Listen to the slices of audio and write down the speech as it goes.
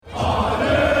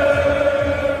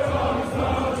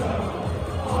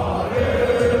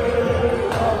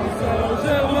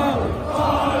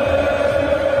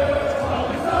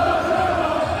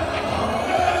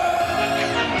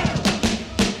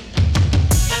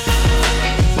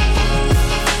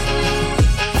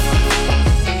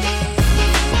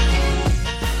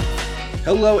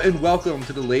Hello and welcome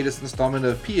to the latest installment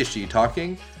of PSG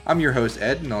Talking. I'm your host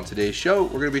Ed, and on today's show,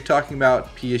 we're going to be talking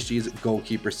about PSG's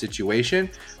goalkeeper situation.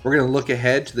 We're going to look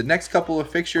ahead to the next couple of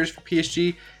fixtures for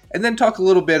PSG, and then talk a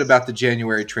little bit about the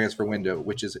January transfer window,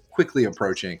 which is quickly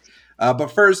approaching. But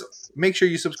first, make sure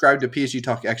you subscribe to PSG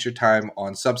Talk Extra Time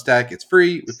on Substack. It's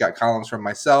free. We've got columns from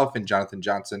myself and Jonathan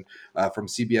Johnson from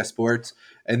CBS Sports.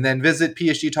 And then visit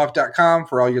psgtalk.com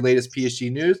for all your latest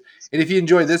PSG news. And if you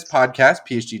enjoy this podcast,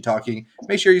 PSG Talking,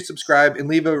 make sure you subscribe and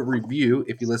leave a review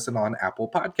if you listen on Apple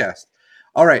Podcast.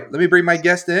 All right, let me bring my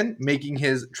guest in. Making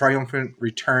his triumphant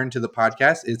return to the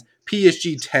podcast is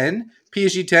PSG 10.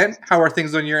 PSG 10, how are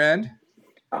things on your end?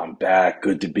 I'm back.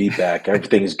 Good to be back.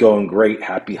 Everything's going great.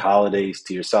 Happy holidays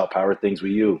to yourself. How are things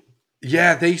with you?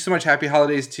 Yeah, thank you so much. Happy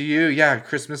holidays to you. Yeah,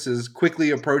 Christmas is quickly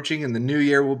approaching and the new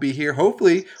year will be here.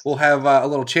 Hopefully, we'll have a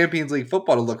little Champions League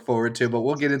football to look forward to, but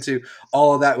we'll get into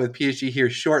all of that with PSG here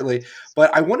shortly.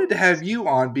 But I wanted to have you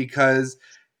on because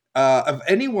of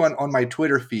anyone on my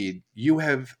Twitter feed, you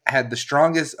have had the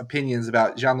strongest opinions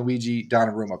about Gianluigi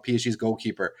Donnarumma, PSG's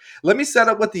goalkeeper. Let me set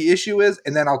up what the issue is,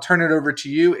 and then I'll turn it over to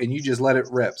you, and you just let it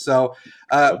rip. So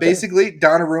basically,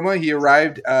 Donnarumma, he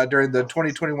arrived during the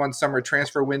 2021 summer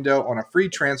transfer window on a free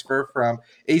transfer from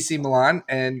AC Milan,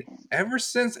 and ever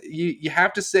since, you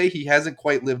have to say he hasn't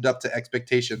quite lived up to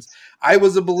expectations. I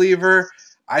was a believer.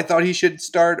 I thought he should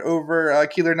start over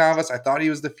Keylor Navas. I thought he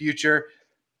was the future,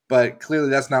 but clearly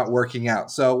that's not working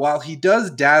out. So while he does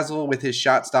dazzle with his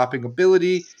shot-stopping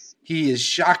ability, he is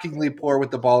shockingly poor with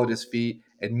the ball at his feet.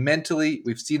 And mentally,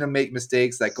 we've seen him make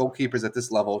mistakes that goalkeepers at this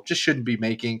level just shouldn't be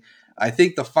making. I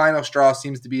think the final straw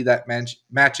seems to be that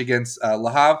match against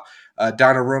Le Havre.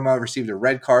 Donnarumma received a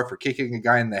red card for kicking a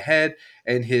guy in the head,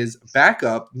 and his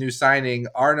backup, new signing,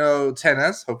 Arno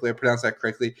Tenas, hopefully I pronounced that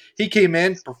correctly, he came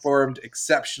in, performed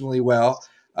exceptionally well.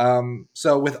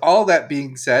 So with all that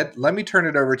being said, let me turn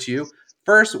it over to you.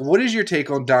 First, what is your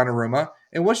take on Donnarumma,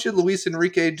 and what should Luis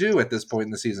Enrique do at this point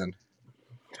in the season?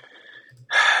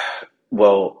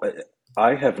 Well,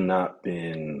 I have not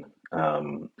been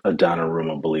a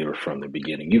Donnarumma believer from the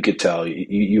beginning. You could tell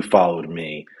you followed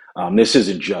me. This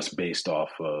isn't just based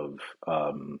off of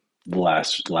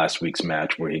last week's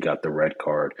match where he got the red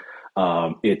card.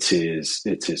 It's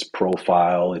his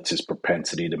profile. It's his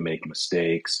propensity to make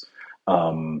mistakes.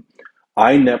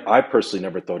 I personally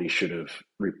never thought he should have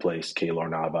replaced Keylor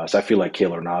Navas. I feel like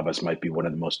Keylor Navas might be one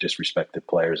of the most disrespected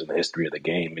players in the history of the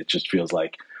game. It just feels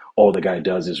like all the guy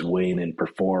does is win and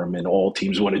perform, and all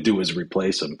teams want to do is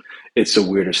replace him. It's the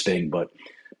weirdest thing. But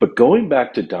going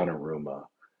back to Donnarumma,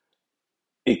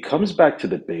 it comes back to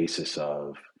the basis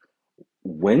of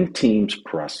when teams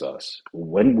press us,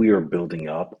 when we are building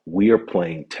up, we are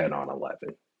playing 10 on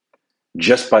 11,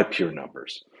 just by pure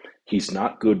numbers. He's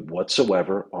not good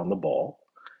whatsoever on the ball,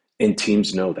 and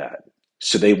teams know that.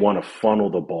 So they want to funnel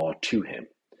the ball to him.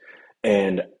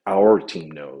 And our team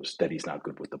knows that he's not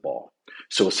good with the ball.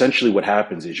 So essentially what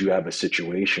happens is you have a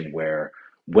situation where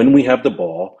when we have the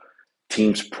ball,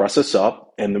 teams press us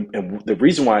up. And the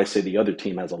reason why I say the other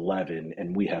team has 11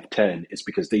 and we have 10 is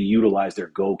because they utilize their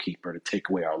goalkeeper to take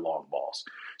away our long balls.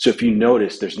 So if you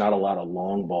notice, there's not a lot of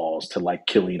long balls to like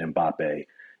Kylian Mbappe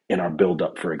in our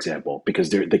build-up, for example, because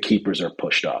the keepers are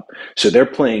pushed up. So they're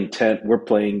playing 10. We're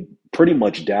playing pretty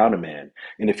much down a man.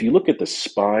 And if you look at the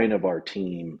spine of our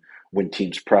team, when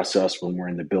teams press us, when we're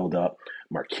in the build-up,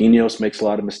 Marquinhos makes a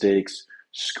lot of mistakes.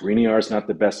 Skriniar is not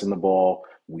the best on the ball.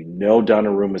 We know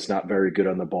Donnarumma is not very good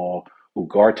on the ball.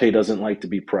 Ugarte doesn't like to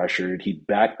be pressured. He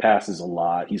back passes a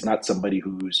lot. He's not somebody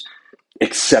who's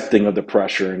accepting of the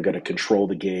pressure and going to control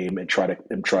the game and try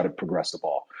to progress the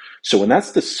ball. So when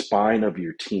that's the spine of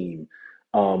your team,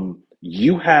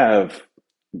 you have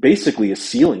basically a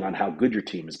ceiling on how good your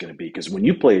team is going to be. Because when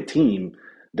you play a team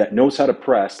that knows how to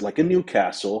press, like a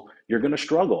Newcastle, you're going to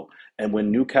struggle. And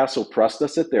when Newcastle pressed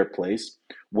us at their place,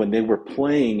 when they were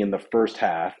playing in the first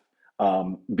half,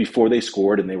 before they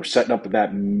scored and they were setting up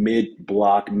that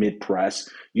mid-block, mid-press,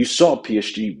 you saw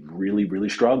PSG really, really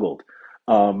struggled.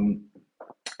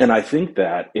 And I think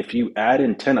that if you add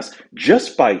in Tennis,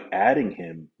 just by adding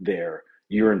him there,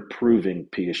 you're improving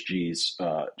PSG's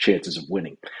chances of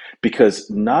winning. Because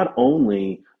not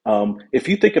only, if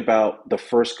you think about the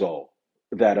first goal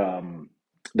that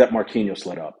Marquinhos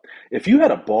let up, if you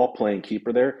had a ball-playing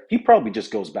keeper there, he probably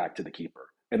just goes back to the keeper.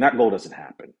 And that goal doesn't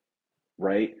happen,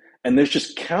 right? And there's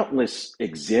just countless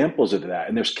examples of that.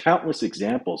 And there's countless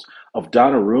examples of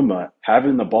Donnarumma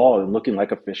having the ball and looking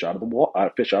like a fish out of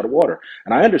water.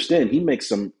 And I understand he makes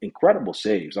some incredible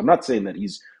saves. I'm not saying that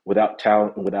he's without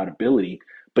talent and without ability,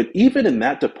 but even in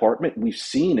that department, we've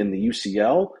seen in the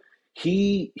UCL,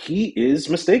 he is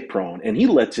mistake prone and he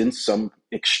lets in some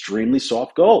extremely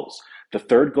soft goals. The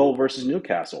third goal versus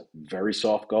Newcastle, very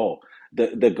soft goal.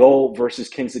 The goal versus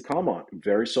Kingsley Coman,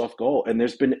 very soft goal. And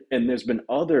there's been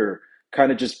other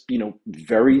kind of just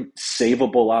very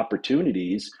savable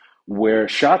opportunities where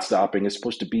shot stopping is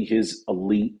supposed to be his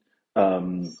elite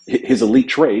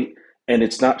trait, and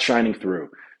it's not shining through.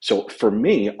 So for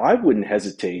me, I wouldn't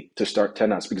hesitate to start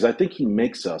Tenas because I think he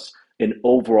makes us an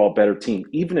overall better team,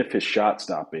 even if his shot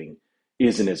stopping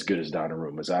isn't as good as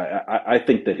Donnarumma's. I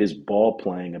think that his ball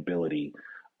playing ability,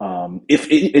 if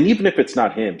and even if it's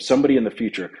not him, somebody in the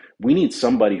future, we need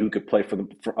somebody who could play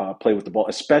with the ball,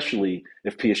 especially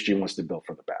if PSG wants to build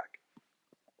from the back.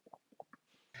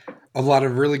 A lot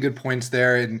of really good points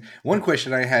there. And one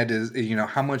question I had is,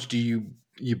 how much do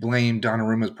you blame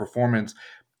Donnarumma's performance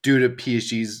due to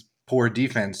PSG's poor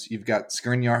defense? You've got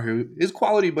Skriniar, who is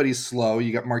quality, but he's slow.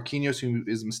 You got Marquinhos, who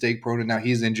is mistake prone, and now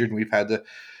he's injured, and we've had to,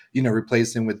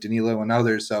 replace him with Danilo and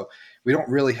others. So we don't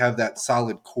really have that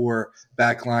solid core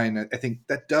back line. I think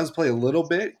that does play a little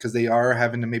bit because they are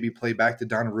having to maybe play back to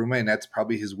Donnarumma, and that's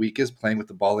probably his weakest, playing with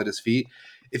the ball at his feet.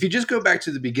 If you just go back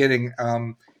to the beginning,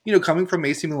 coming from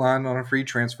AC Milan on a free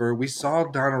transfer, we saw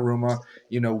Donnarumma,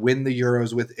 win the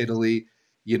Euros with Italy.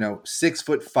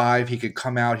 6'5", he could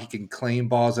come out, he can claim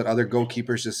balls that other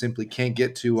goalkeepers just simply can't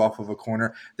get to off of a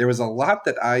corner. There was a lot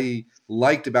that I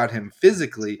liked about him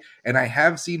physically, and I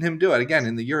have seen him do it again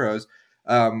in the Euros.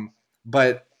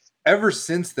 But ever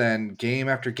since then, game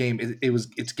after game,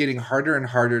 it's getting harder and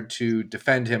harder to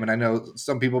defend him. And I know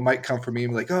some people might come for me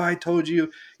and be like, "Oh, I told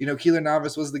you, Keelan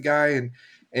Navas was the guy,"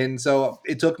 and so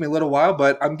it took me a little while,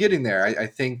 but I'm getting there. I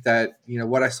think that,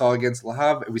 what I saw against Le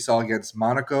Havre, we saw against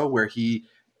Monaco, where he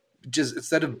just,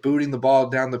 instead of booting the ball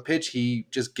down the pitch, he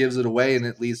just gives it away and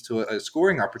it leads to a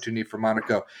scoring opportunity for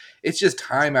Monaco. It's just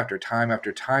time after time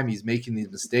after time he's making these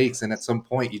mistakes. And at some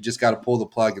point, you just got to pull the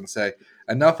plug and say,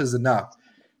 enough is enough.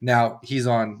 Now, he's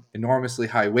on enormously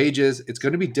high wages. It's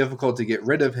going to be difficult to get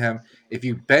rid of him. If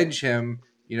you bench him,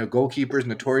 goalkeepers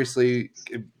notoriously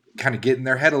kind of get in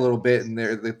their head a little bit, and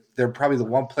they're probably the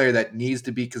one player that needs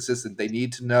to be consistent. They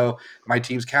need to know my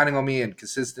team's counting on me and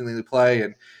consistently play.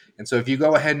 And so if you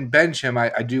go ahead and bench him,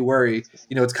 I do worry.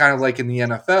 It's kind of like in the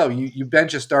NFL. You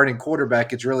bench a starting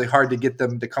quarterback, it's really hard to get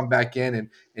them to come back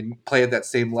in and play at that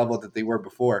same level that they were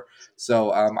before.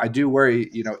 So I do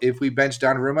worry, if we bench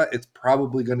Donnarumma, it's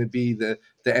probably going to be the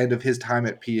end of his time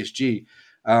at PSG.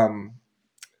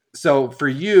 So for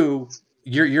you,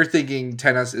 you're thinking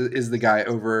Tenas is the guy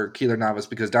over Keeler Navas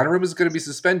because Donnarumma is going to be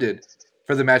suspended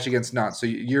for the match against Nantes. So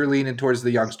you're leaning towards the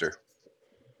youngster.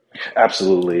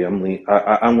 Absolutely.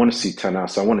 I want to see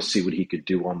Tenas. I want to see what he could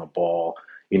do on the ball.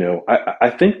 I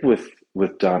think with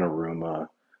Donnarumma,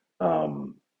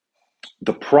 um,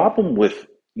 the problem with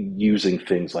using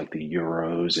things like the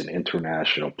Euros and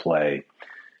international play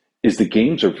is the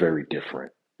games are very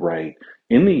different, right?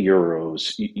 In the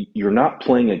Euros, you're not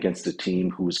playing against a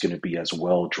team who's going to be as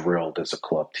well drilled as a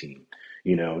club team.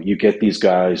 You get these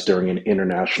guys during an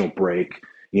international break,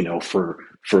 for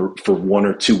 1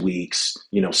 or 2 weeks.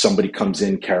 Somebody comes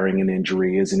in carrying an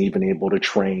injury, isn't even able to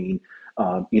train.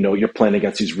 You're playing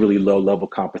against these really low level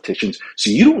competitions, so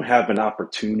you don't have an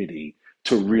opportunity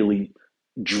to really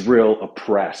drill a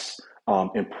press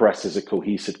and press as a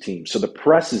cohesive team. So the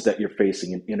presses that you're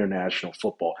facing in international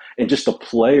football and just the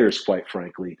players, quite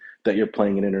frankly, that you're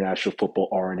playing in international football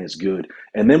aren't as good.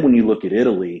 And then when you look at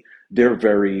Italy, they're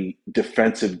very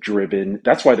defensive driven.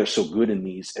 That's why they're so good in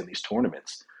these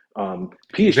tournaments.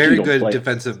 PSG Very don't good play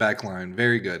defensive back line.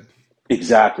 Very good.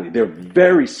 exactly. They're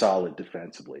very solid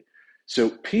defensively.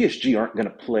 So PSG aren't going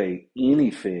to play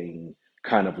anything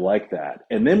kind of like that.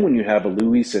 And then when you have a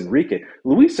Luis Enrique,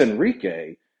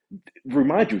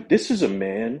 remind you, this is a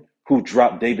man who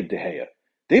dropped David De Gea.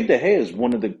 David De Gea is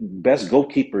one of the best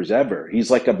goalkeepers ever.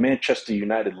 He's like a Manchester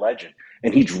United legend,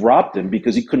 and he dropped him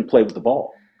because he couldn't play with the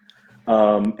ball.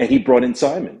 And he brought in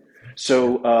Simon. Yeah.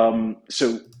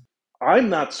 So I'm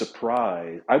not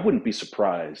surprised. I wouldn't be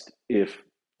surprised if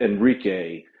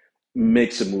Enrique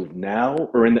makes a move now,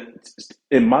 or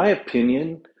in my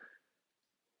opinion,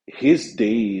 his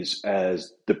days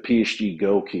as the PSG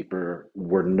goalkeeper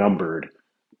were numbered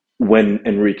when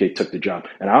Enrique took the job.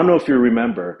 And I don't know if you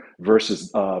remember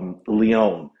versus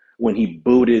Lyon when he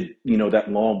booted,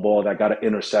 that long ball that got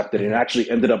intercepted and it Mm-hmm. actually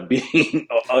ended up being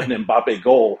an Mbappe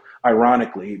goal,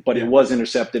 ironically, but it Yeah. was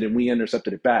intercepted and we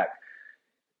intercepted it back.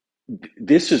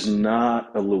 This is not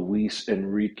a Luis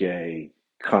Enrique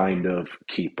kind of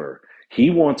keeper.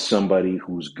 He wants somebody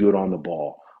who's good on the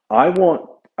ball.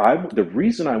 The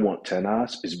reason I want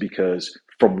Tenas is because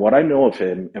from what I know of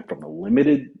him and from the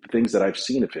limited things that I've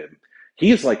seen of him,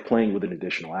 he is like playing with an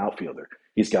additional outfielder.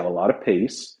 He's got a lot of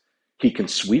pace. He can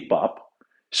sweep up,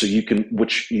 so you can,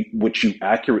 which you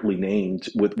accurately named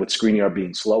with Skriniar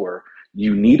being slower.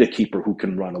 You need a keeper who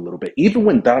can run a little bit. Even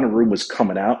when Donnarumma was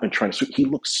coming out and trying to sweep, he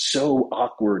looks so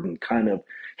awkward and kind of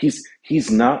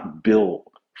he's not built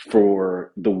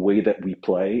for the way that we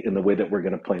play and the way that we're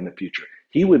going to play in the future.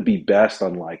 He would be best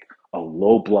on like a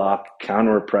low block,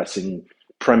 counter pressing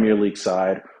Premier League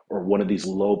side or one of these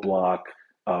low block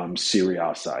Serie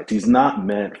A sides. He's not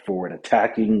meant for an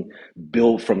attacking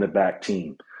build from the back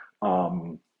team.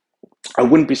 Um, I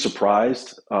wouldn't be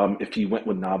surprised if he went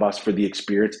with Navas for the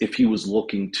experience. If he was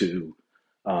looking to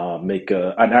make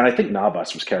a, and I think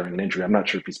Navas was carrying an injury. I'm not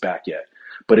sure if he's back yet.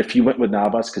 But if he went with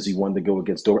Navas because he wanted to go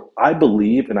against Dort, I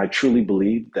believe, and I truly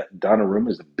believe that Donnarumma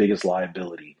is the biggest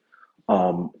liability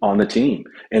on the team.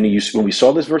 And when we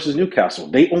saw this versus Newcastle,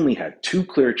 they only had two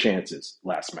clear chances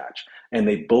last match, and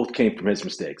they both came from his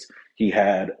mistakes. He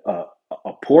had a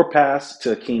poor pass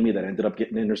to Hakimi that ended up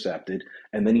getting intercepted,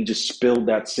 and then he just spilled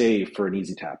that save for an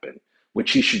easy tap in,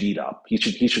 which he should eat up. He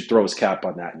should throw his cap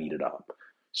on that and eat it up.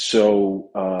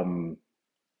 So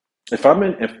if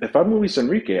I'm Luis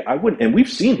Enrique, I wouldn't. And we've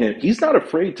seen him; he's not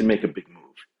afraid to make a big move.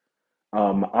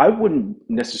 I wouldn't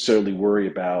necessarily worry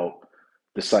about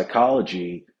the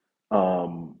psychology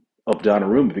of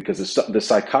Donnarumma because the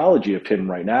psychology of him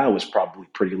right now is probably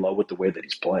pretty low with the way that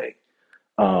he's playing.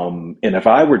 And if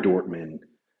I were Dortmund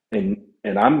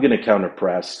and I'm going to counter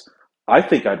press, I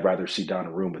think I'd rather see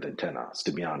Donnarumma than Tenas,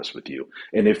 to be honest with you.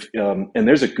 And if and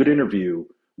there's a good interview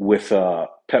with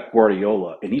Pep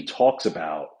Guardiola, and he talks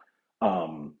about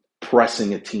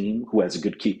pressing a team who has a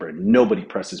good keeper, and nobody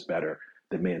presses better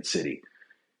than Man City.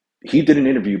 He did an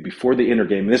interview before the Inter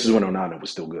game. And this is when Onana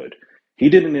was still good. He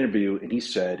did an interview and he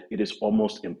said it is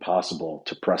almost impossible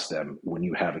to press them when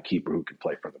you have a keeper who can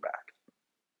play from the back.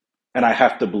 And I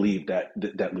have to believe that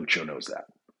Lucho knows that.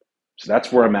 So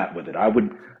that's where I'm at with it. I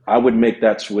would make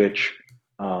that switch,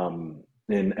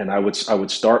 and I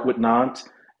would start with Nantes,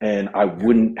 and I Yeah.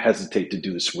 wouldn't hesitate to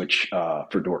do the switch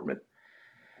for Dortmund.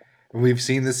 We've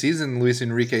seen this season, Luis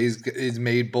Enrique has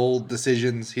made bold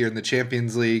decisions here in the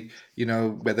Champions League. You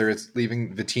know, whether it's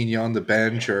leaving Vitinha on the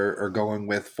bench or going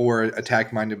with four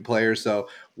attack-minded players. So,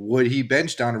 would he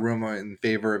bench Donnarumma in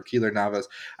favor of Keylor Navas?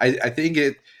 I think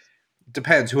it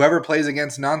depends. Whoever plays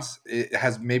against Nantes it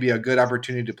has maybe a good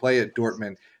opportunity to play at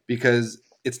Dortmund because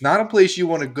it's not a place you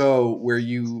want to go where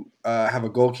you have a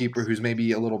goalkeeper who's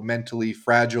maybe a little mentally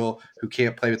fragile, who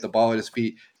can't play with the ball at his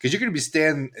feet, because you're going to be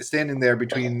standing there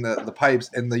between the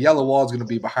pipes, and the yellow wall is going to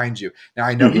be behind you. Now,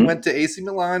 I know he went Mm-hmm. to AC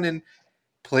Milan and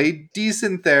played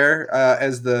decent there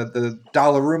as the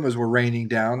Dollarumas were raining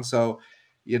down. So,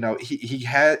 you know,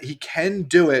 he can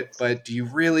do it, but do you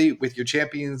really, with your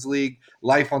Champions League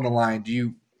life on the line, do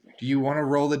you want to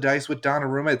roll the dice with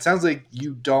Donnarumma? It sounds like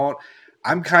you don't.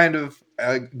 I'm kind of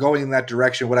going in that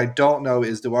direction. What I don't know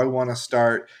is, do I want to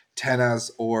start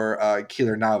Tenas or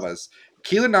Keeler Navas?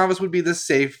 Keeler Navas would be the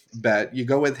safe bet. You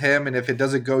go with him, and if it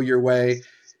doesn't go your way,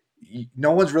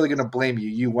 no one's really going to blame you.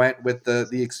 You went with the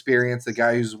experience, the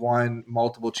guy who's won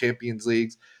multiple Champions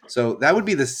Leagues. So that would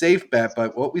be the safe bet.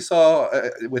 But what we saw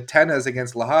with Tenas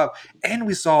against Le Havre, and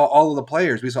we saw all of the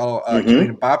players. We saw Kylian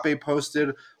Mm-hmm. Mbappe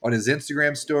posted on his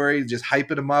Instagram story, just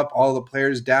hyping him up, all the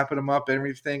players dapping him up,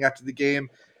 everything after the game.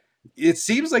 It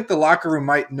seems like the locker room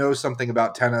might know something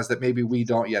about Tenas that maybe we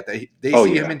don't yet. They Oh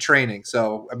see him yeah. in training.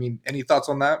 So, I mean, any thoughts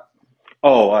on that?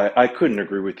 Oh, I couldn't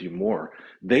agree with you more.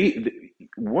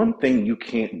 One thing you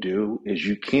can't do is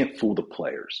you can't fool the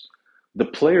players. The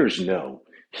players know.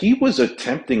 He was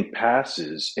attempting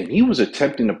passes and he was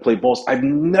attempting to play balls. I've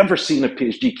never seen a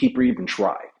PSG keeper even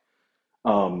try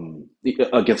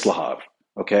against Le Havre.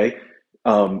 Okay,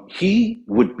 he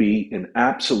would be an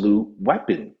absolute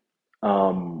weapon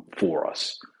for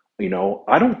us. You know,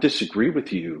 I don't disagree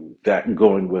with you that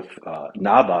going with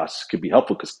Navas could be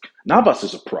helpful because Navas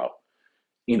is a pro.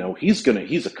 You know, he's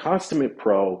a consummate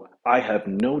pro. I have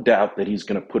no doubt that he's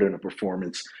gonna put in a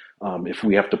performance if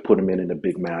we have to put him in a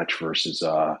big match versus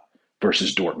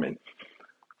Dortmund.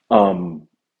 Um,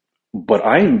 but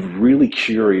I'm really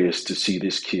curious to see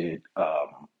this kid,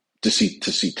 to see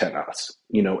Tenas.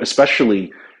 You know,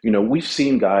 especially we've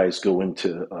seen guys go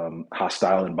into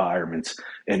hostile environments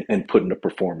and put in a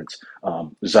performance.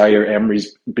 Zaire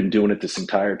Emery's been doing it this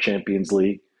entire Champions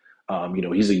League.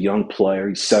 He's a young player.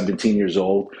 He's 17 years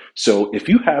old. So if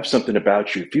you have something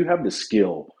about you, if you have the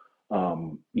skill,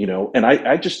 and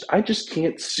I just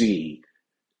can't see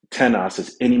Tenas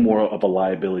is any more of a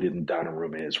liability than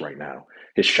Donnarumma is right now.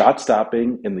 His shot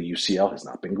stopping in the UCL has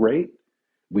not been great.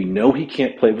 We know he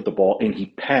can't play with the ball and he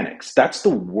panics. That's the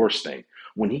worst thing.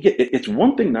 It's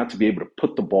one thing not to be able to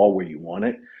put the ball where you want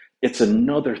it. It's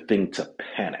another thing to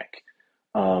panic.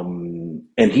 And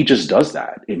he just does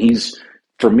that. And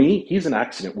for me, he's an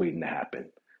accident waiting to happen.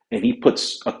 And he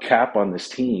puts a cap on this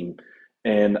team.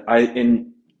 And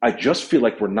I just feel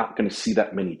like we're not going to see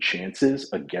that many chances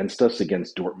against us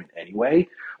against Dortmund anyway.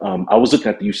 I was looking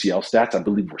at the UCL stats. I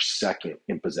believe we're second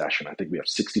in possession. I think we have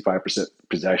 65%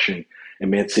 possession, and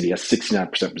Man City has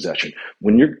 69% possession.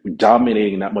 When you're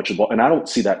dominating that much of the ball, and I don't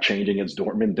see that changing against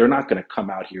Dortmund, they're not going to come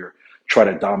out here try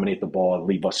to dominate the ball and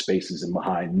leave us spaces in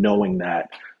behind, knowing that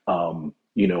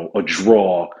a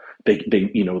draw.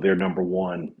 They're number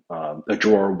one. A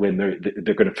draw or win,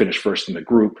 they're going to finish first in the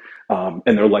group, and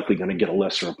they're likely going to get a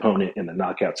lesser opponent in the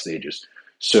knockout stages.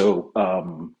 So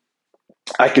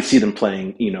I could see them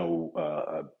playing,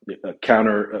 a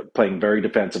counter, playing very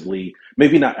defensively.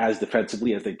 Maybe not as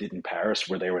defensively as they did in Paris,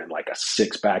 where they were in like a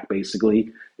six back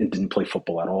basically and didn't play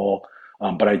football at all.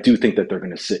 But I do think that they're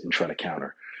going to sit and try to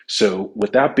counter. So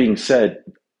with that being said,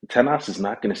 Tenas is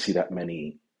not going to see that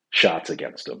many shots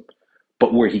against them.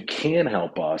 But where he can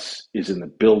help us is in the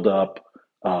build up,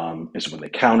 is when they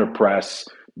counter press,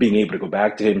 being able to go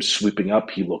back to him, sweeping up.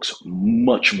 He looks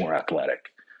much more athletic.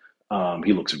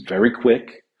 He looks very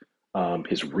quick.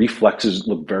 His reflexes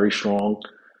look very strong.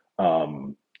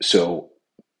 So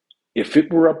if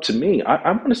it were up to me,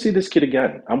 I want to see this kid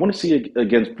again. I want to see it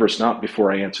against Versnap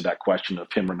before I answer that question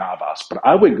of him or Navas. But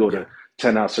I would go Yeah. to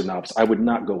Tenas or Navas. I would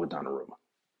not go with Donnarumma.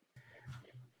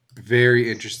 Very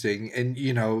interesting. And,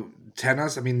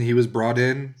 Tenas, I mean, he was brought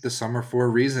in the summer for a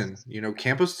reason.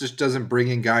 Campos just doesn't bring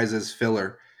in guys as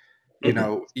filler.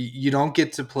 Mm-mm. You don't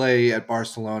get to play at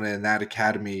Barcelona in that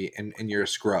academy and you're a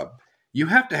scrub. You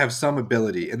have to have some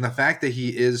ability. And the fact that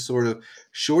he is sort of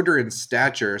shorter in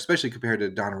stature, especially compared to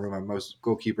Donnarumma, most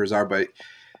goalkeepers are, but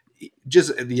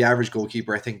just the average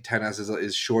goalkeeper, I think Tenas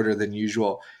is shorter than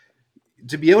usual.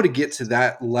 To be able to get to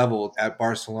that level at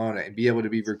Barcelona and be able to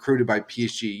be recruited by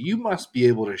PSG, you must be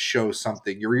able to show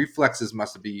something. Your reflexes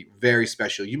must be very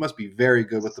special. You must be very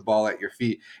good with the ball at your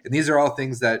feet. And these are all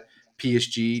things that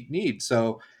PSG need.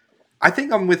 So I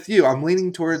think I'm with you. I'm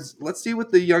leaning towards let's see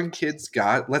what the young kid's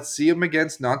got. Let's see him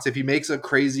against Nantes. If he makes a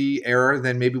crazy error,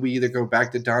 then maybe we either go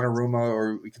back to Donnarumma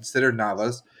or we consider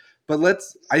Navas. But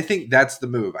I think that's the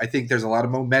move. I think there's a lot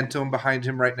of momentum behind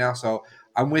him right now. So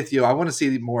I'm with you. I want to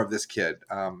see more of this kid.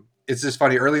 It's just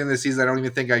funny. Early in the season, I don't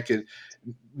even think I could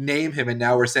name him, and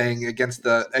now we're saying against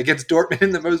Dortmund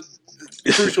in the most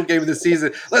crucial game of the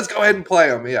season, let's go ahead and play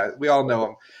him. Yeah, we all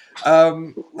know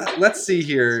him. Let's see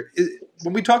here.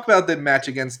 When we talk about the match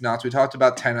against Nantes, we talked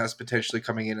about Tenas potentially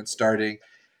coming in and starting.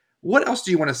 What else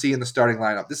do you want to see in the starting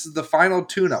lineup? This is the final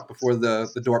tune-up before the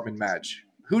Dortmund match.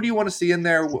 Who do you want to see in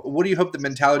there? What do you hope the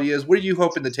mentality is? What are you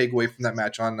hoping to take away from that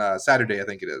match on Saturday? I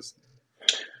think it is.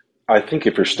 I think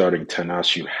if you're starting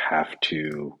Tenas, you have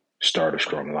to start a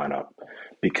strong lineup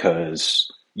because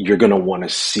you're going to want to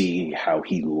see how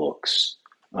he looks,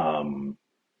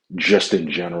 just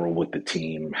in general with the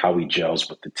team, how he gels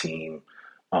with the team.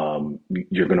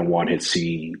 You're going to want to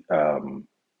see.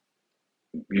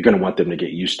 You're going to want them to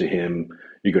get used to him.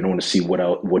 You're going to want to see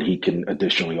what he can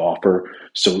additionally offer.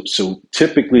 So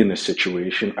typically in this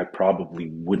situation, I probably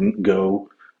wouldn't go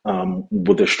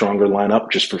with a stronger lineup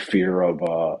just for fear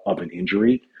of an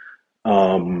injury.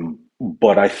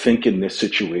 But I think in this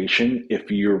situation, if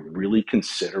you're really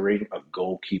considering a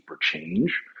goalkeeper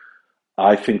change,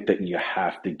 I think that you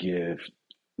have to give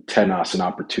Tenas an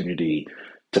opportunity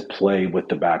to play with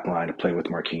the back line, to play with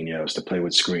Marquinhos, to play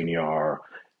with Skriniar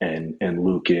and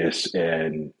Lucas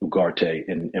and Ugarte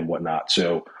and whatnot.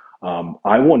 So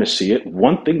I want to see it.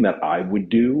 One thing that I would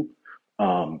do,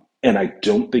 and I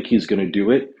don't think he's going to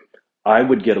do it, I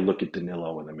would get a look at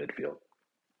Danilo in the midfield.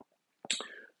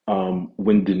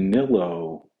 When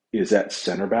Danilo is at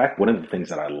center back, one of the things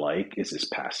that I like is his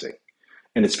passing,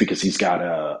 and it's because he's got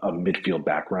a midfield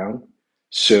background.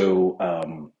 So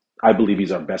I believe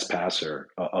he's our best passer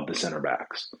of the center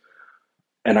backs,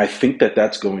 and I think that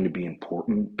that's going to be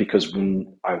important because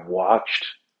when I watched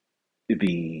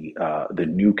the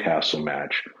Newcastle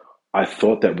match, I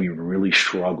thought that we really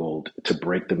struggled to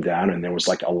break them down, and there was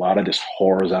like a lot of this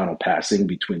horizontal passing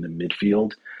between the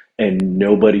midfield, and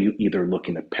nobody either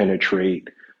looking to penetrate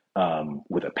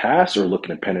with a pass or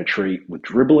looking to penetrate with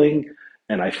dribbling.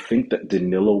 And I think that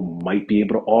Danilo might be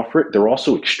able to offer it. They're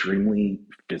also extremely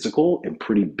physical and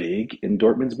pretty big in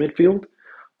Dortmund's midfield.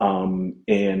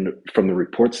 And from the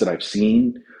reports that I've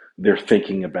seen, they're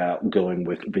thinking about going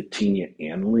with Vitinha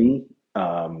and Lee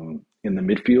in the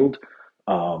midfield.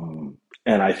 And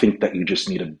I think that you just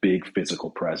need a big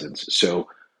physical presence. So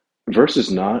versus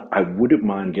not, I wouldn't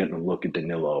mind getting a look at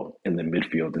Danilo in the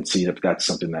midfield and seeing if that's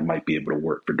something that might be able to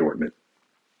work for Dortmund.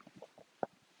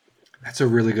 That's a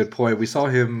really good point. We saw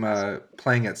him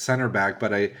playing at center back,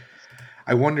 but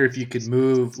I wonder if you could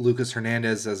move Lucas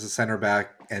Hernandez as a center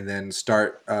back and then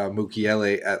start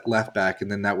Mukiele at left back,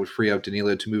 and then that would free up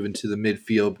Danilo to move into the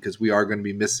midfield because we are going to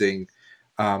be missing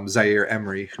Zaire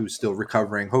Emery, who's still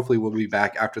recovering. Hopefully, we'll be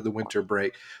back after the winter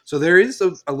break. So there is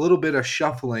a little bit of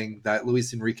shuffling that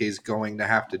Luis Enrique is going to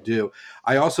have to do.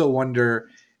 I also wonder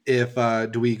if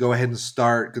do we go ahead and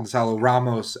start Gonzalo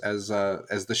Ramos as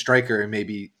the striker and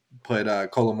maybe put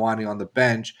Colomwani on the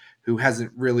bench, who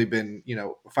hasn't really been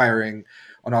firing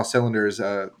on all cylinders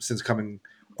since coming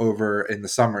over in the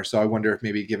summer. So I wonder if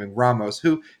maybe giving Ramos,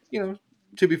 who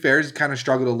to be fair, he's kind of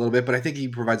struggled a little bit, but I think he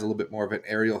provides a little bit more of an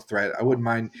aerial threat. I wouldn't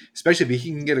mind, especially if he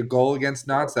can get a goal against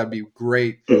Nantes. That'd be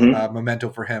great Hmm. memento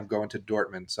for him going to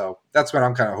Dortmund. So that's what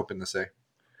I'm kind of hoping to say.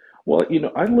 Well,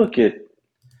 I look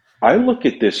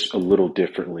at this a little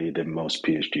differently than most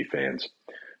PSG fans.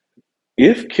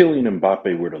 If Kylian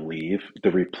Mbappe were to leave,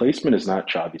 the replacement is not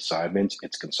Xavi Simons,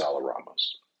 it's Gonzalo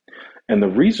Ramos. And the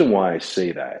reason why I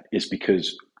say that is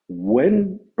because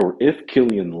when or if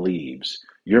Kylian leaves,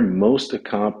 your most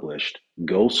accomplished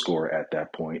goal scorer at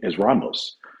that point is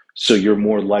Ramos. So you're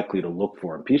more likely to look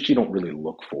for him. PSG don't really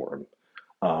look for him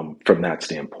from that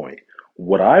standpoint.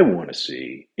 What I want to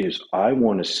see is I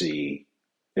want to see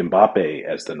Mbappe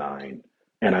as the nine,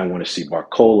 and I want to see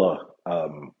Barcola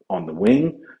on the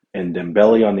wing and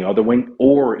Dembele on the other wing.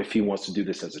 Or if he wants to do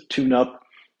this as a tune-up,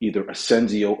 either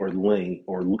Asensio or Lee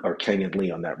or Kenyon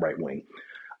Lee on that right wing.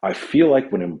 I feel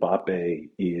like when Mbappe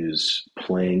is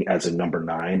playing as a number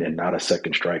nine and not a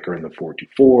second striker in the 4-2-4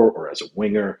 or as a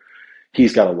winger,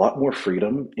 he's got a lot more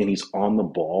freedom and he's on the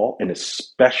ball. And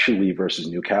especially versus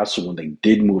Newcastle, when they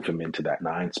did move him into that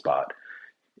nine spot,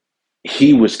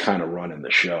 he was kind of running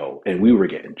the show. And we were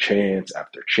getting chance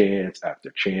after chance after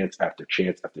chance after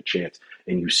chance after chance.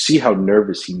 And you see how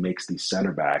nervous he makes these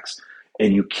center backs.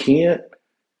 And you can't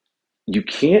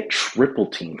triple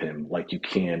team him like you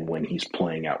can when he's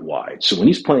playing out wide. So when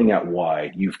he's playing out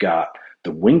wide, you've got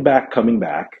the wing back coming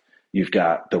back, you've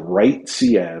got the right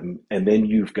CM, and then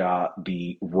you've got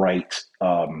that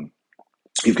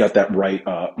right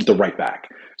the right back.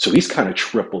 So he's kind of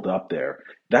tripled up there.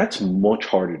 That's much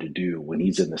harder to do when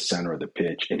he's in the center of the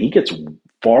pitch, and he gets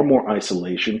far more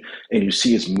isolation, and you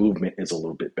see his movement is a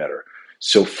little bit better.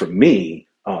 So for me,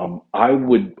 I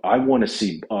want to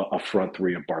see a front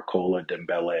three of Barcola,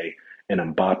 Dembele,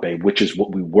 and Mbappe, which is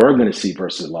what we were going to see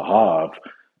versus Le Havre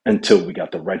until we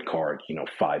got the red card,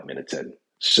 5 minutes in.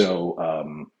 So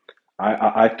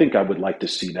I think I would like to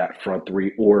see that front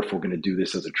three, or if we're going to do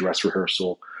this as a dress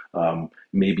rehearsal,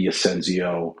 maybe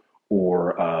Asensio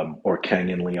or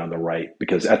Kenyon Lee on the right,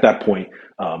 because at that point,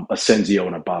 Asensio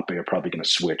and Mbappe are probably going to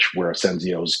switch, where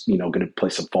Asensio's going to play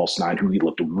some false nine, who he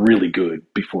looked really good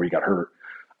before he got hurt.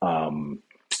 Um,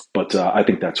 but I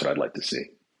think that's what I'd like to see.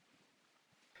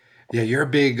 Yeah, you're a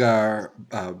big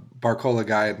Barcola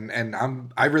guy, and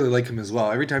I really like him as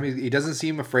well. Every time he doesn't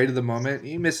seem afraid of the moment.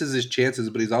 He misses his chances,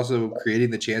 but he's also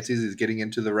creating the chances. He's getting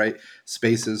into the right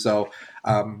spaces. So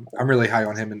I'm really high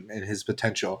on him and his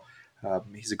potential.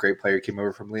 He's a great player. He came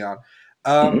over from Leon.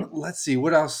 Hmm. Let's see,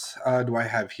 what else do I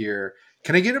have here?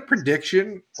 Can I get a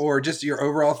prediction or just your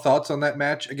overall thoughts on that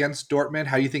match against Dortmund?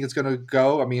 How you think it's going to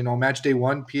go? I mean, on match day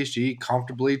one, PSG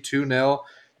comfortably 2-0.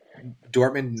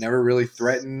 Dortmund never really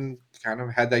threatened, kind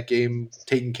of had that game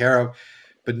taken care of.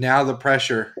 But now the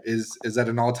pressure is at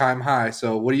an all time high.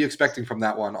 So what are you expecting from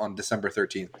that one on December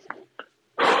 13th?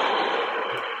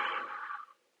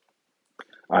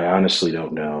 I honestly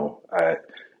don't know.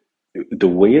 The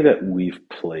way that we've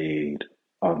played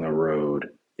on the road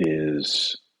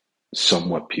is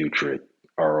somewhat putrid.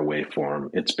 Our away form,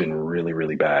 it's been really,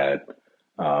 really bad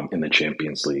in the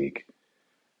Champions League.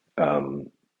 Um,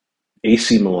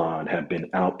 AC Milan have been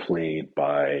outplayed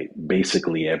by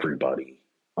basically everybody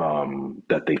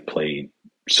that they've played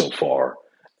so far,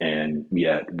 and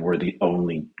yet we're the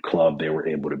only club they were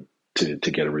able to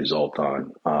get a result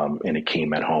on, and it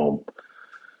came at home.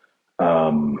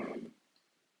 Um,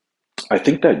 I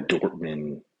think that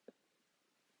Dortmund,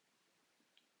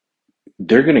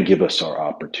 they're going to give us our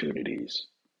opportunities.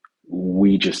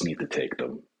 We just need to take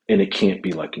them. And it can't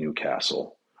be like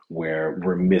Newcastle, where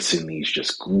we're missing these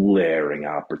just glaring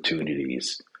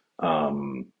opportunities.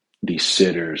 Um, these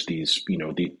sitters, these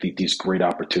great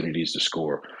opportunities to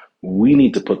score. We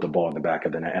need to put the ball in the back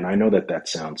of the net. And I know that that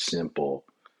sounds simple,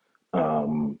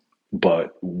 um,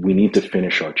 but we need to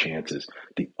finish our chances.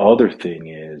 The other thing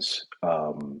is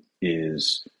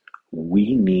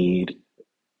we need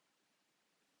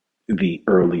the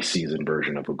early season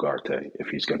version of Ugarte if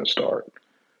he's going to start.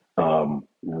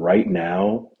 Right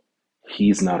now,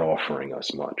 he's not offering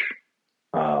us much.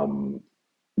 Um,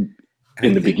 And I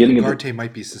in the think beginning of the Ugarte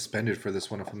might be suspended for this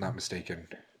one, if I'm not mistaken.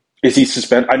 is he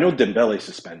suspended? I know Dembele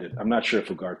suspended. I'm not sure if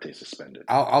Ugarte suspended.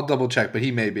 I'll double check, but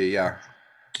he may be. Yeah.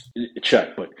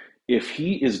 Check, but if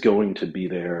he is going to be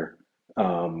there,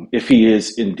 if he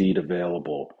is indeed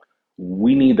available,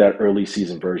 we need that early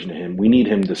season version of him. We need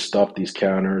him to stuff these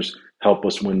counters, help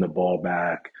us win the ball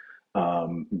back,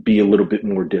 be a little bit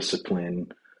more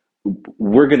disciplined.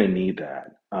 We're going to need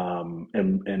that.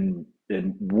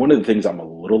 And one of the things I'm a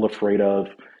little afraid of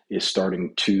is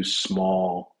starting two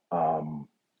small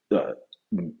uh,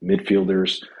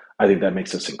 midfielders. I think that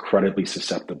makes us incredibly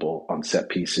susceptible on set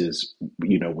pieces.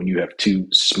 You know, when you have two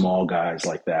small guys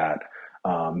like that,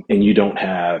 and you don't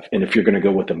have, and if you're going to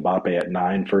go with Mbappe at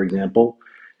nine, for example,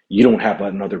 you don't have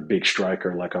another big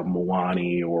striker like a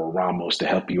Muani or a Ramos to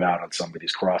help you out on some of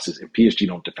these crosses. And PSG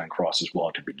don't defend crosses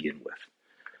well to begin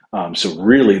with. So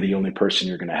really, the only person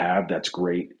you're going to have that's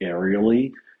great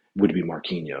aerially would be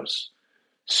Marquinhos.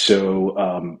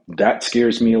 So that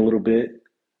scares me a little bit.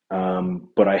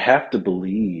 But I have to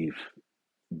believe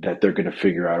that they're going to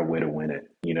figure out a way to win it.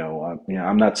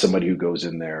 I'm not somebody who goes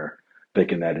in there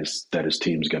thinking that his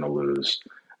team's going to lose.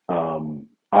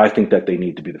 I think that they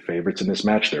need to be the favorites in this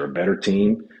match. They're a better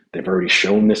team. They've already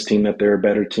shown this team that they're a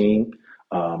better team.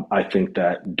 I think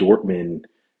that Dortmund.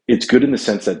 It's good in the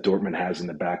sense that Dortmund has in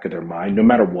the back of their mind, no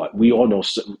matter what. We all know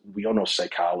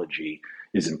psychology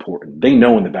is important. They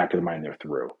know in the back of their mind they're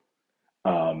through.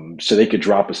 So they could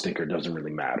drop a stinker. It doesn't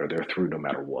really matter. They're through no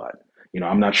matter what.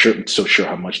 I'm not so sure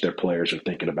how much their players are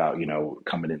thinking about,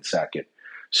 coming in second.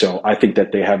 So I think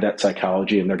that they have that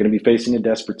psychology and they're going to be facing a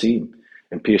desperate team.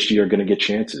 And PSG are going to get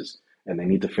chances and they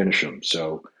need to finish them.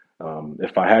 So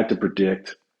if I had to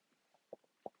predict,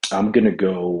 I'm going to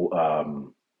go.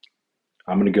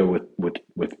 I'm going to go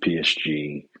with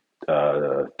PSG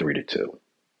 3-2.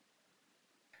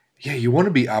 Yeah, you want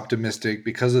to be optimistic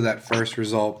because of that first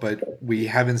result, but we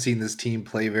haven't seen this team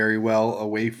play very well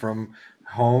away from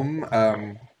home.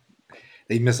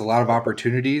 They miss a lot of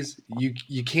opportunities.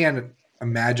 You can't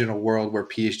imagine a world where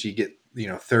PSG get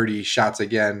 30 shots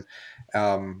again,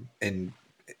 and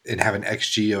have an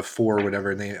xG of 4 or whatever,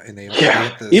 and they Yeah,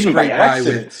 have to even by scrape by with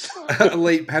accidents. a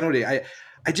late penalty.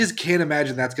 I just can't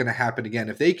imagine that's going to happen again.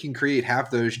 If they can create half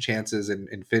those chances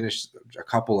and finish a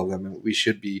couple of them, we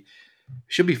should be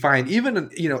fine. Even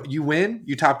you win,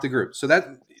 you top the group, so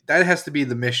that has to be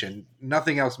the mission.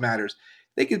 Nothing else matters.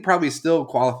 They could probably still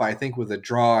qualify, I think, with a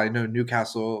draw. I know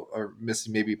Newcastle are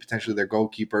missing maybe potentially their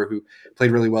goalkeeper who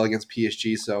played really well against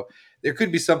PSG, so there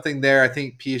could be something there. I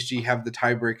think PSG have the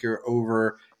tiebreaker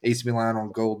over AC Milan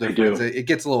on goal They difference. do. It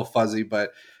gets a little fuzzy,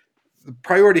 but the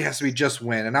priority has to be just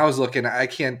win. And I was looking, I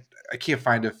can't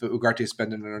find if Ugarte is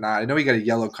spending it or not. I know he got a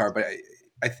yellow card, but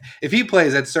if he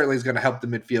plays, that certainly is going to help the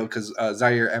midfield because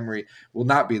Zaire Emery will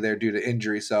not be there due to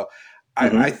injury. So I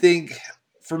Hmm. think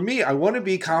for me, I want to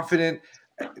be confident,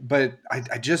 but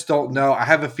I just don't know. I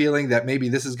have a feeling that maybe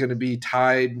this is going to be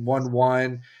tied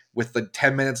 1-1 with the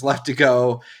 10 minutes left to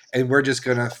go, and we're just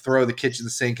going to throw the kitchen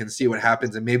sink and see what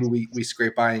happens, and maybe we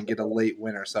scrape by and get a late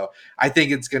winner. So I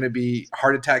think it's going to be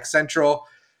heart attack central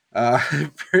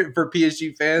for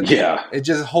PSG fans. Yeah. And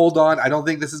just hold on. I don't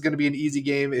think this is going to be an easy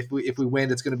game. If we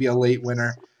win, it's going to be a late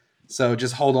winner. So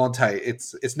just hold on tight.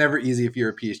 It's never easy if you're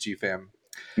a PSG fan.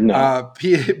 No.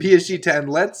 PSG 10.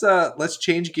 Let's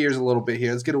change gears a little bit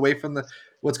here. Let's get away from the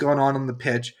what's going on the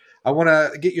pitch. I want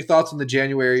to get your thoughts on the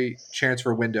January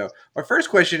transfer window. My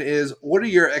first question is, what are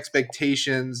your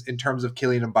expectations in terms of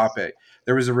Kylian Mbappe?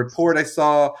 There was a report I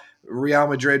saw Real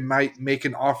Madrid might make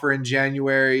an offer in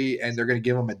January and they're going to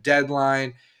give him a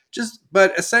deadline.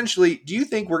 But essentially, do you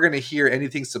think we're going to hear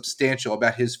anything substantial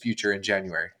about his future in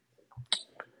January?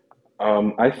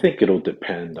 I think it'll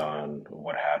depend on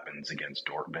what happens against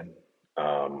Dortmund.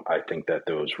 I think that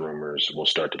those rumors will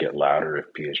start to get louder if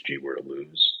PSG were to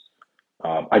lose.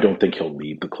 I don't think he'll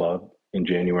leave the club in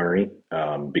January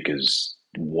because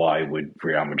why would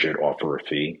Real Madrid offer a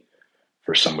fee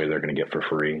for somebody they're going to get for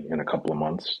free in a couple of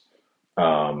months?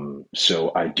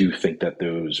 So I do think that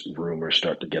those rumors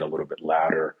start to get a little bit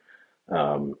louder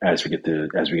as we get to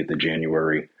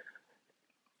January.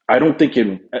 I don't think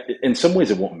in some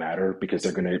ways it won't matter because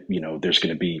they're going to, there's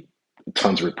going to be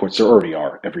tons of reports. There already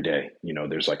are every day.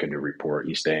 There's like a new report.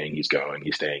 He's staying, he's going,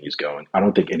 he's staying, he's going. I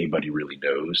don't think anybody really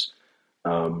knows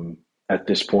at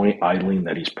this point. I lean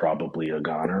that he's probably a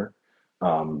goner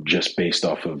just based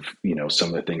off of, some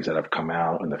of the things that have come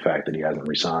out and the fact that he hasn't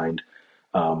resigned.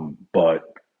 But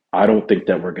I don't think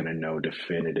that we're going to know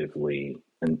definitively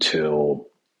until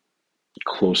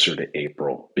closer to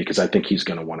April because I think he's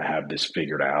going to want to have this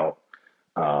figured out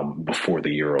before the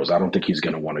Euros. I don't think he's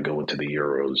going to want to go into the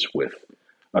Euros with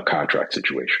a contract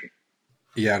situation.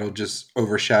 Yeah, it'll just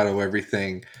overshadow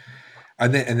everything.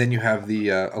 And then you have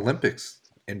the Olympics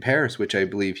in Paris, which I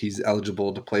believe he's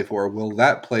eligible to play for. Will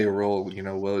that play a role?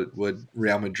 Would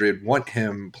Real Madrid want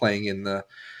him playing in the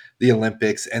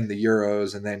Olympics and the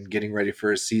Euros, and then getting ready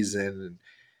for a season?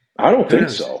 I don't Who think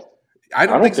knows? so. I I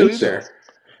don't think don't so think so either.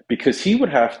 because he would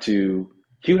have to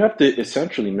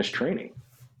essentially miss training.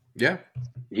 Yeah,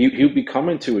 He would be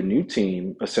coming to a new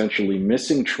team, essentially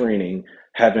missing training,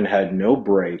 having had no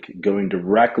break, going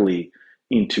directly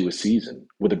into a season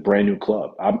with a brand new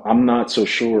club. I'm not so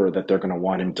sure that they're going to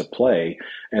want him to play,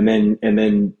 and then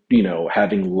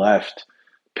having left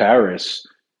Paris,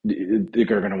 they're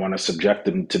going to want to subject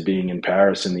him to being in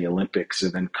Paris in the Olympics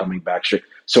and then coming back straight.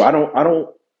 So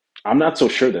I'm not so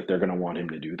sure that they're going to want him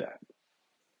to do that.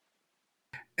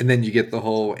 and then you get the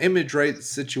whole image rights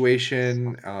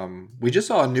situation. We just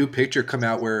saw a new picture come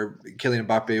out where Kylian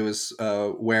Mbappe was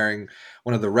wearing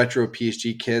one of the retro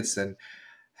PSG kits, and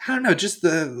I don't know, just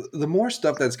the more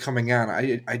stuff that's coming out.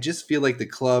 I just feel like the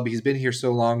club. He's been here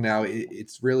so long now.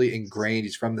 It's really ingrained.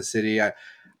 He's from the city.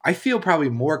 I feel probably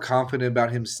more confident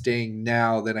about him staying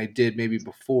now than I did maybe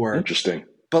before. Interesting.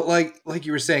 But like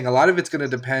you were saying, a lot of it's going to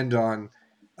depend on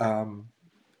um,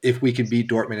 if we can beat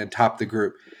Dortmund and top the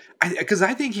group. Because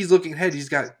I think he's looking ahead. He's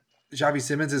got Xavi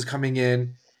Simmons is coming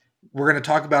in. We're going to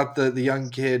talk about the young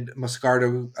kid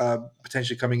Moscardo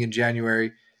potentially coming in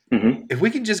January. Hmm. If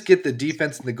we can just get the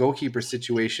defense and the goalkeeper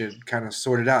situation kind of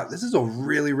sorted out, this is a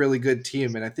really, really good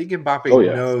team. And I think Oh Mbappe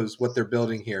yeah, knows what they're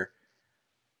building here.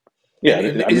 And,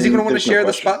 yeah. and I is he going to mean, want to there's no share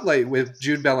the question. spotlight with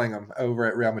Jude Bellingham over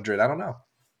at Real Madrid? I don't know.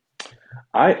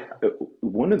 I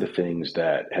One of the things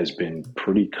that has been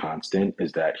pretty constant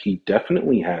is that he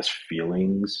definitely has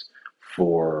feelings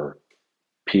for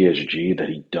PSG that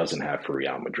he doesn't have for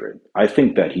Real Madrid. I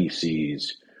think that he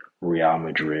sees Real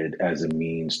Madrid as a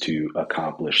means to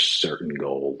accomplish certain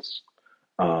goals.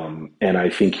 And I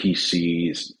think he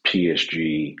sees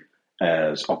PSG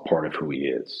as a part of who he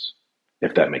is,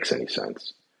 if that makes any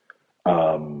sense.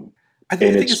 Um, I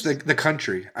and think it's the, it's, the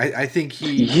country. I think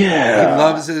he yeah,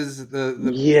 loves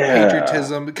the yeah,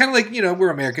 patriotism. Kind of like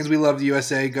we're Americans. We love the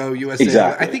USA. Go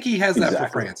USA. I exactly, think he has that for exactly.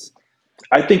 France.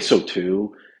 I think so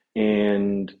too.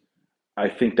 And I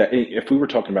think that if we were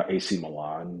talking about AC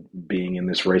Milan being in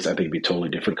this race, I think it'd be totally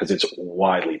different because it's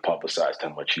widely publicized how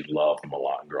much he loved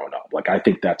Milan growing up. Like, I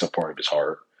think that's a part of his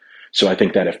heart. So I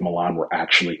think that if Milan were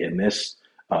actually in this,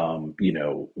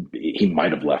 he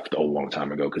might have left a long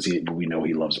time ago because we know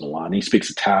he loves Milan. He speaks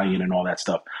Italian and all that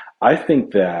stuff. I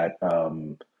think that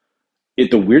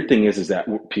the weird thing is that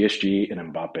PSG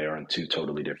and Mbappe are on two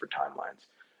totally different timelines.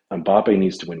 Mbappe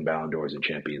needs to win Ballon d'Ors and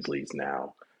Champions Leagues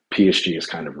now. PSG is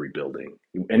kind of rebuilding.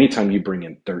 Anytime you bring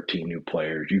in 13 new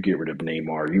players, you get rid of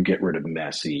Neymar, you get rid of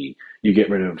Messi, you get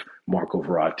rid of Marco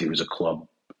Verratti, who's a club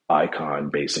icon,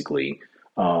 basically.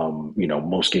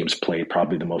 Most games played,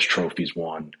 probably the most trophies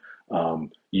won.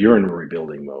 You're in a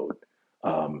rebuilding mode.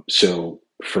 So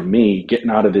for me, getting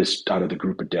out of the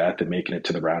group of death and making it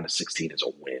to the round of 16 is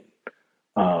a win.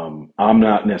 I'm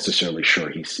not necessarily sure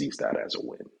he sees that as a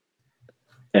win,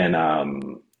 and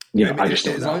I mean, I just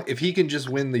don't as long know. if he can just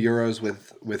win the Euros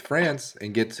with France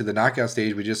and get to the knockout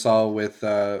stage, we just saw with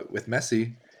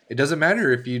Messi. It doesn't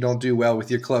matter if you don't do well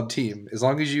with your club team. As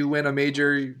long as you win a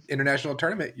major international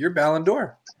tournament, you're Ballon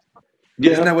d'Or.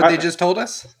 Isn't Yeah, that what they just told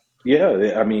us?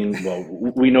 yeah. I mean, well,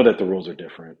 we know that the rules are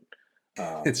different.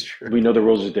 It's true. We know the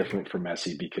rules are different for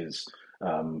Messi because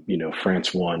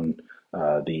France won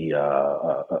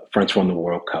France won the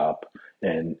World Cup,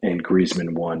 and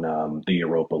Griezmann won the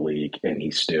Europa League, and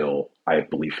he still, I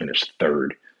believe, finished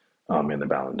third in the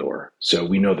Ballon d'Or. So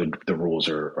we know that the rules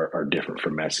are different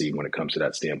for Messi when it comes to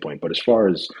that standpoint. But as far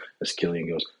as Kylian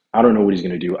goes, I don't know what he's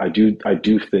going to do. I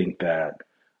do think that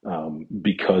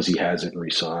because he hasn't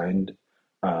resigned,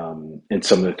 and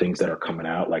some of the things that are coming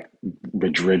out, like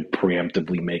Madrid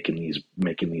preemptively making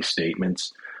these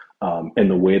statements,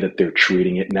 and the way that they're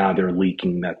treating it now, they're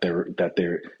leaking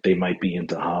they might be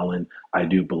into Holland. I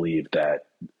do believe that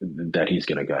he's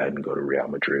going to go ahead and go to Real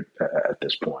Madrid at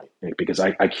this point because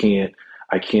I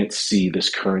can't see this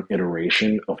current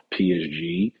iteration of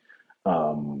PSG.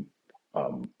 Um,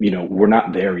 we're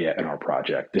not there yet in our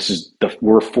project.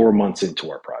 We're 4 months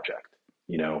into our project.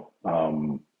 You know,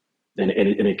 and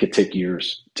it could take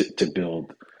years to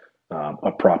build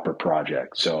a proper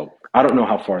project. So I don't know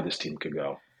how far this team could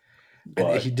go, And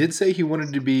but he did say he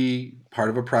wanted to be part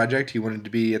of a project. He wanted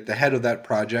to be at the head of that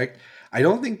project. I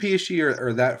don't think PSG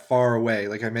are that far away.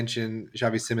 Like I mentioned,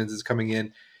 Xavi Simmons is coming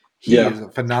in. He yeah. is a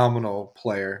phenomenal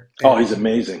player, Oh, he's and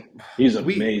amazing. He's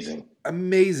we amazing.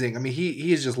 amazing. I mean,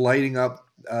 he is just lighting up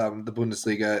the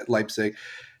Bundesliga, Leipzig.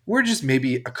 We're just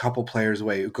maybe a couple players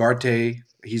away. Ugarte,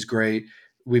 he's great.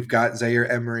 We've got Zaire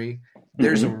Emery.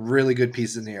 There's some Hmm. really good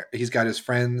pieces in here. He's got his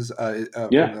friends from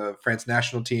Yeah. the France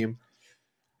national team.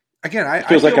 Again, It I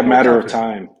feels like feel a more matter of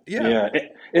confident. time. Yeah. Yeah,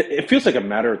 it feels like a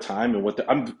matter of time.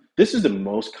 And this is the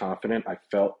most confident I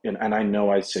felt, and I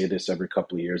know I say this every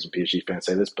couple of years, and PSG fans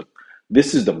say this, but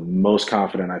this is the most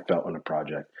confident I felt in a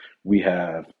project. We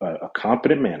have a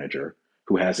competent manager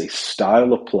who has a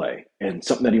style of play and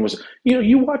something that he was.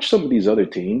 You watch some of these other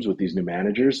teams with these new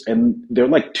managers, and they're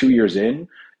like 2 years in,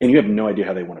 and you have no idea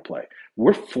how they want to play.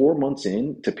 We're 4 months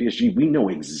in to PSG. We know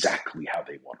exactly how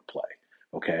they want to play.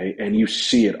 Okay. And you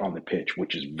see it on the pitch,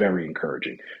 which is very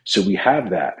encouraging. So we have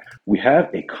that. We have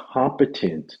a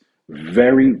competent,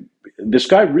 this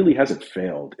guy really hasn't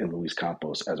failed in Luis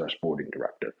Campos as our sporting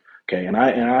director. Okay. And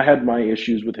I had my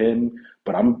issues with him,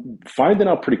 but I'm finding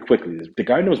out pretty quickly the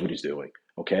guy knows what he's doing.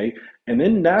 Okay. And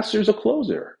then Nasser's a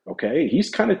closer. Okay. He's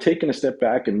kind of taken a step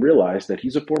back and realized that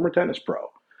he's a former tennis pro.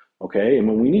 Okay. And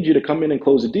when we need you to come in and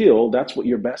close a deal, that's what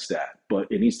you're best at. But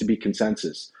it needs to be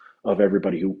consensus of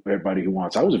everybody who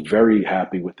wants. I was very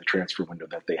happy with the transfer window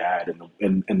that they had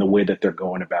and the way that they're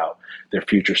going about their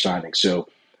future signings. So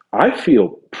I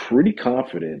feel pretty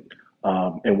confident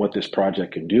in what this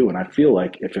project can do, and I feel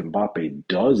like if Mbappe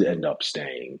does end up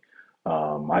staying,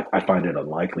 I find it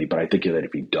unlikely, but I think that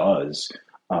if he does,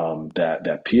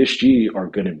 that PSG are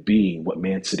going to be what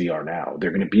Man City are now. They're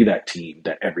going to be that team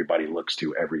that everybody looks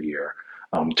to every year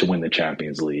to win the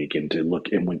Champions League and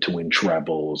to win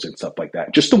trebles and stuff like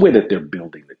that. Just the way that they're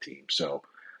building the team. So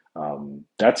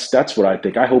that's what I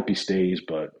think. I hope he stays,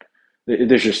 but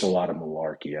there's just a lot of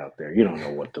malarkey out there. You don't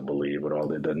know what to believe with all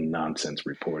the nonsense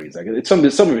reporting. Like some of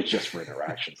it's just for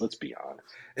interactions. Let's be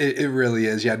honest. It really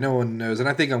is. Yeah, no one knows. And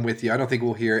I think I'm with you. I don't think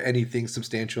we'll hear anything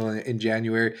substantial in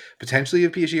January. Potentially,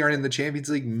 if PSG aren't in the Champions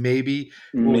League, maybe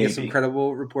we'll get some Maybe.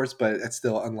 credible reports, but that's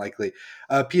still unlikely.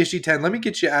 PSG 10, let me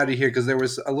get you out of here because there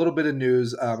was a little bit of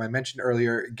news. I mentioned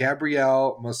earlier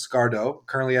Gabriel Moscardo,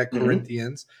 currently at Hmm.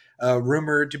 Corinthians,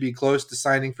 rumored to be close to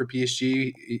signing for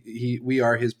PSG. We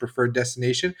are his preferred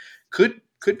destination.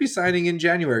 Could be signing in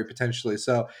January potentially.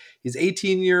 So he's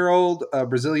 18-year-old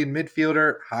Brazilian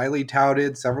midfielder, highly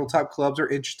touted. Several top clubs are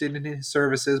interested in his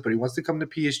services, but he wants to come to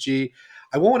PSG.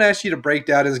 I won't ask you to break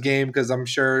down his game because I'm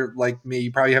sure, like me,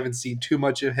 you probably haven't seen too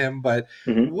much of him. But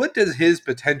Hmm. what does his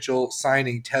potential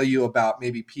signing tell you about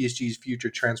maybe PSG's future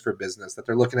transfer business that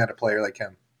they're looking at a player like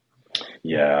him?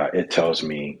 Yeah, it tells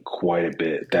me quite a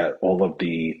bit that all of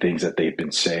the things that they've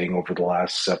been saying over the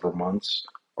last several months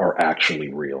are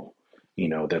actually real.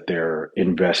 That they're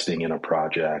investing in a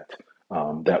project,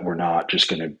 that we're not just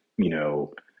going to,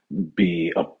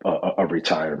 be a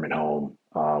retirement home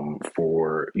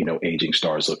for, aging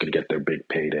stars looking to get their big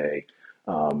payday.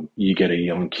 You get a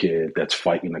young kid that's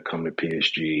fighting to come to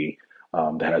PSG,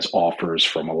 that has offers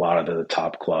from a lot of the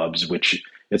top clubs, which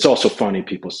it's also funny.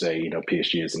 People say,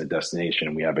 PSG isn't a destination,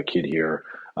 and we have a kid here,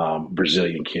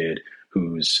 Brazilian kid,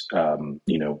 who's,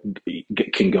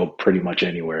 can go pretty much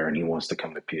anywhere, and he wants to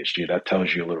come to PSG. That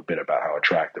tells you a little bit about how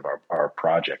attractive our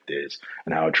project is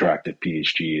and how attractive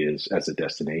PSG is as a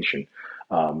destination.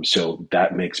 So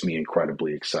that makes me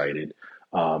incredibly excited.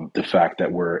 The fact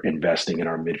that we're investing in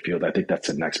our midfield, I think that's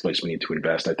the next place we need to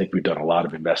invest. I think we've done a lot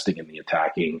of investing in the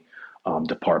attacking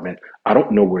department. I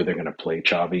don't know where they're going to play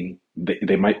Xavi.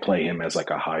 They might play him as like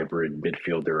a hybrid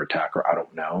midfielder attacker. I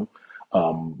don't know.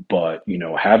 But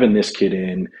having this kid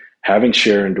in, having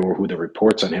Sharon Door, who the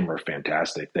reports on him are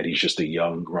fantastic, that he's just a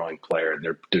young, growing player, and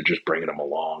they're just bringing him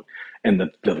along. And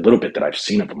the little bit that I've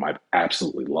seen of him, I've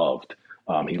absolutely loved.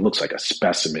 He looks like a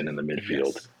specimen in the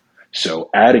midfield. Yes. So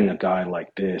adding a guy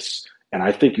like this, and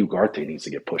I think Ugarte needs to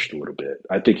get pushed a little bit.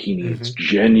 I think he needs Hmm.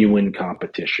 genuine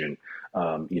competition.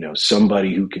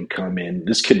 Somebody who can come in.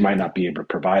 This kid might not be able to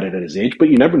provide it at his age, but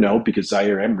you never know because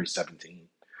Zaire Emery's 17,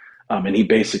 and he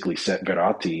basically sent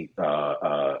Verratti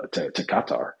to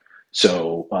Qatar.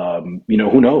 So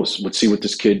who knows? Let's see what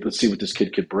this kid. Let's see what this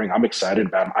kid could bring. I'm excited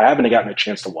about him. I haven't gotten a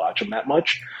chance to watch him that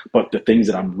much, but the things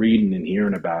that I'm reading and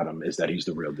hearing about him is that he's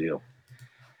the real deal.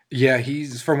 Yeah,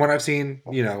 he's from what I've seen,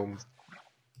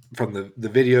 from the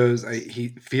videos. He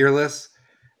fearless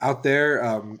out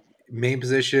there. Main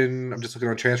position. I'm just looking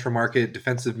on transfer market,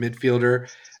 defensive midfielder,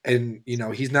 and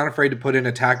he's not afraid to put in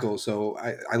a tackle. So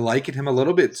I liken him a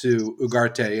little bit to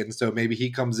Ugarte, and so maybe he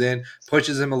comes in,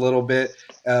 pushes him a little bit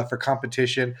for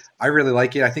competition. I really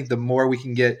like it. I think the more we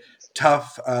can get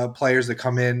tough players that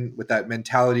come in with that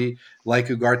mentality, like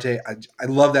Ugarte. I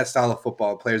love that style of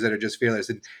football. Players that are just fearless,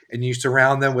 and you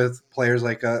surround them with players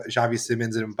like Xavi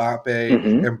Simons and Mbappe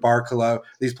Hmm. and Barcola.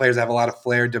 These players have a lot of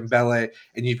flair. Dembele,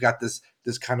 and you've got this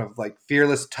kind of like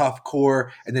fearless, tough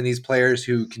core, and then these players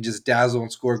who can just dazzle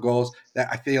and score goals. That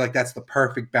I feel like that's the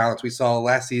perfect balance we saw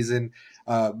last season.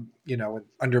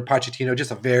 Under Pochettino,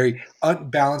 just a very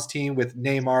unbalanced team with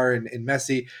Neymar and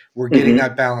Messi. We're getting Hmm.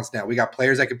 that balance now. We got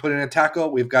players that can put in a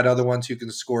tackle. We've got other ones who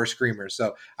can score screamers.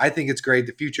 So I think it's great.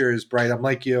 The future is bright. I'm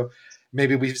like you.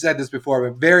 Maybe we've said this before,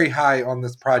 but very high on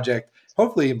this project.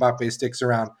 Hopefully Mbappe sticks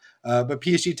around. But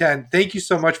PSG 10, thank you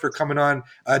so much for coming on.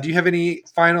 Do you have any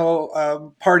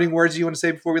final parting words you want to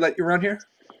say before we let you run here?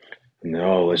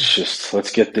 No,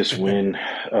 let's get this win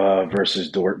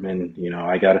versus Dortmund.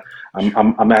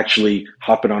 I'm actually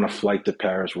hopping on a flight to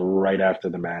Paris right after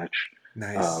the match.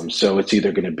 Nice. So it's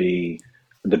either going to be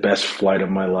the best flight of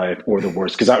my life or the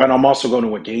worst. And I'm also going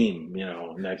to a game,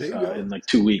 There next you go. in like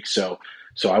 2 weeks. So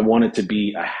I want it to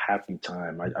be a happy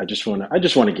time. I just want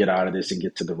to get out of this and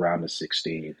get to the round of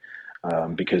 16,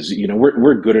 because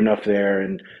we're good enough there,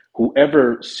 and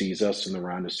whoever sees us in the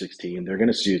round of 16, they're going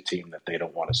to see a team that they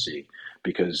don't want to see.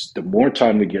 Because the more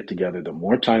time we get together, the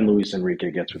more time Luis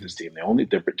Enrique gets with his team,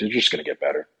 they're just going to get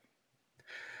better.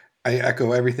 I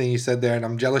echo everything you said there, and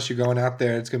I'm jealous you're going out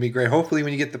there. It's going to be great. Hopefully,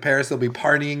 when you get to Paris, they'll be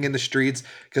partying in the streets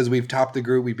because we've topped the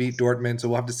group. We beat Dortmund, so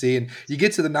we'll have to see. And you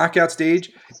get to the knockout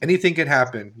stage, anything can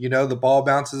happen. The ball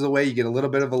bounces away. You get a little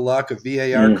bit of a luck, a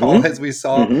VAR call, as Mm-hmm. we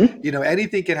saw. Mm-hmm.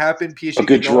 Anything can happen. A PSG good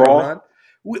could go on a draw. run.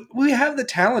 We have the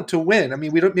talent to win. I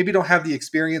mean, we don't have the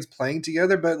experience playing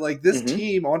together, but like this Mm-hmm.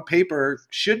 team on paper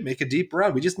should make a deep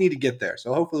run. We just need to get there.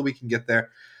 So hopefully, we can get there.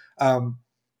 Um,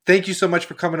 Thank you so much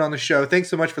for coming on the show. Thanks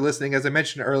so much for listening. As I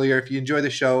mentioned earlier, if you enjoy the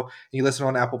show and you listen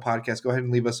on Apple Podcasts, go ahead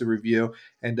and leave us a review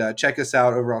and check us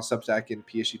out over on Substack and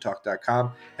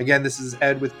psgtalk.com. Again, this is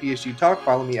Ed with PSG Talk.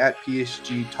 Follow me at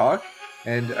PSG Talk.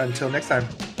 And until next time,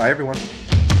 bye everyone.